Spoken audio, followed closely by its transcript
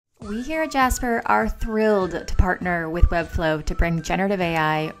We here at Jasper are thrilled to partner with Webflow to bring generative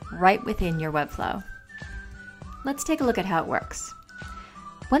AI right within your Webflow. Let's take a look at how it works.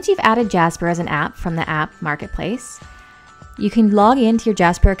 Once you've added Jasper as an app from the app marketplace, you can log into your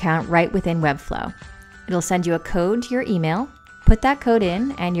Jasper account right within Webflow. It'll send you a code to your email, put that code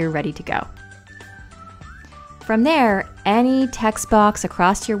in, and you're ready to go. From there, any text box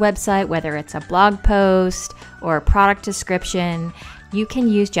across your website, whether it's a blog post or a product description, you can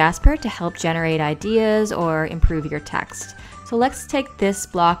use Jasper to help generate ideas or improve your text. So let's take this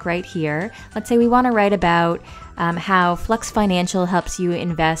block right here. Let's say we want to write about how Flex Financial helps you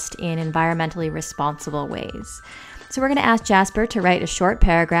invest in environmentally responsible ways. So we're going to ask Jasper to write a short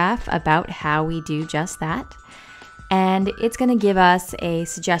paragraph about how we do just that. And it's going to give us a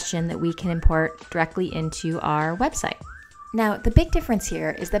suggestion that we can import directly into our website. Now, the big difference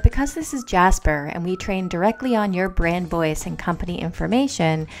here is that because this is Jasper and we train directly on your brand voice and company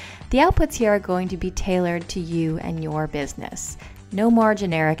information, the outputs here are going to be tailored to you and your business. No more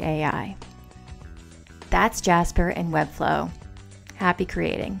generic AI. That's Jasper and Webflow. Happy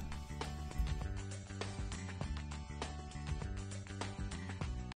creating.